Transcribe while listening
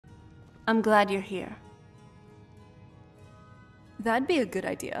I'm glad you're here. That'd be a good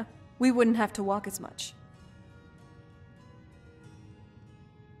idea. We wouldn't have to walk as much.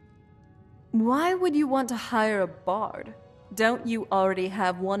 Why would you want to hire a bard? Don't you already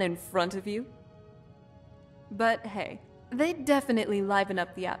have one in front of you? But hey, they definitely liven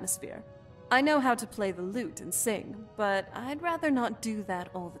up the atmosphere. I know how to play the lute and sing, but I'd rather not do that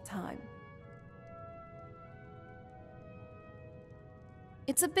all the time.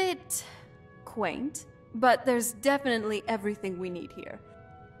 It's a bit quaint, but there's definitely everything we need here.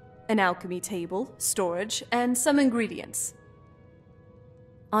 An alchemy table, storage, and some ingredients.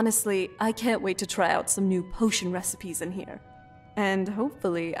 Honestly, I can't wait to try out some new potion recipes in here. And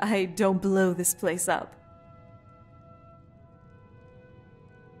hopefully I don't blow this place up.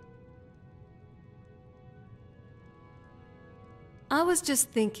 I was just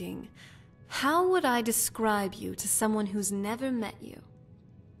thinking, how would I describe you to someone who's never met you?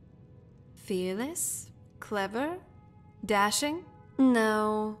 Fearless? Clever? Dashing?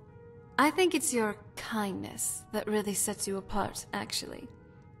 No. I think it's your kindness that really sets you apart, actually.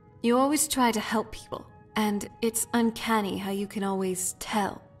 You always try to help people, and it's uncanny how you can always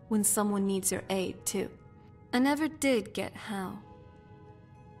tell when someone needs your aid, too. I never did get how,